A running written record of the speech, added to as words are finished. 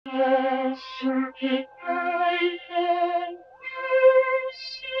For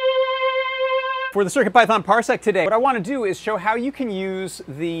the CircuitPython Parsec today, what I want to do is show how you can use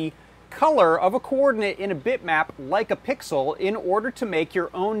the color of a coordinate in a bitmap like a pixel in order to make your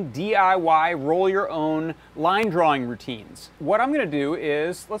own DIY, roll your own line drawing routines. What I'm going to do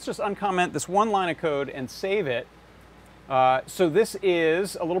is, let's just uncomment this one line of code and save it. So this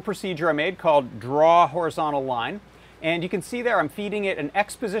is a little procedure I made called draw horizontal line. And you can see there I'm feeding it an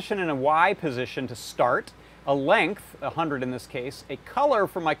X position and a Y position to start, a length, 100 in this case, a color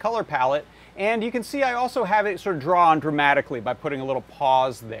from my color palette, and you can see I also have it sort of drawn dramatically by putting a little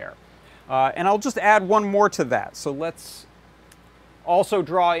pause there. And I'll just add one more to that. So let's also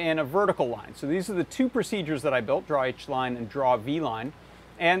draw in a vertical line. So these are the two procedures that I built, draw H line and draw V line.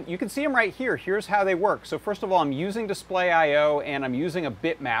 And you can see them right here. Here's how they work. So first of all, I'm using display IO and I'm using a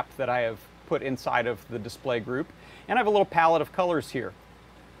bitmap that I have put inside of the display group. And I have a little palette of colors here.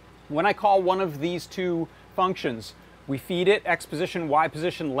 When I call one of these two functions, we feed it X position, Y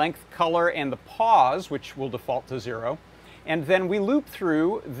position, length, color, and the pause, which will default to 0. And then we loop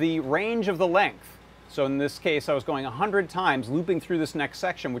through the range of the length. So in this case, I was going 100 times, looping through this next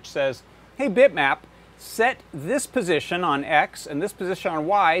section, which says, hey, bitmap, set this position on X and this position on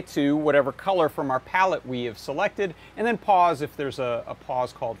Y to whatever color from our palette we have selected, and then pause if there's a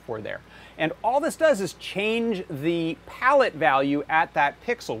pause called for there. And all this does is change the palette value at that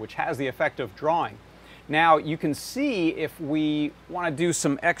pixel, which has the effect of drawing. Now you can see if we want to do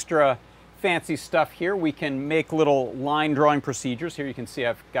some extra fancy stuff here, we can make little line drawing procedures. Here you can see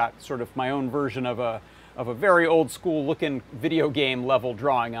I've got sort of my own version of a very old school looking video game level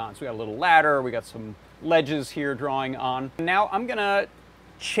drawing on. So we got a little ladder, we got some ledges here drawing on. Now I'm gonna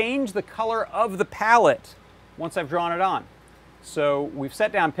change the color of the palette once I've drawn it on. So we've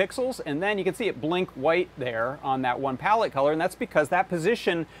set down pixels, and then you can see it blink white there on that one palette color, and that's because that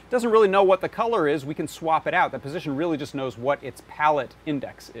position doesn't really know what the color is. We can swap it out. That position really just knows what its palette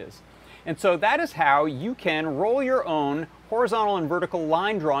index is. And so that is how you can roll your own horizontal and vertical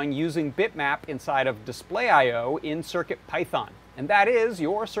line drawing using bitmap inside of display IO in CircuitPython. And that is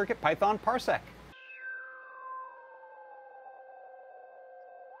your CircuitPython Parsec.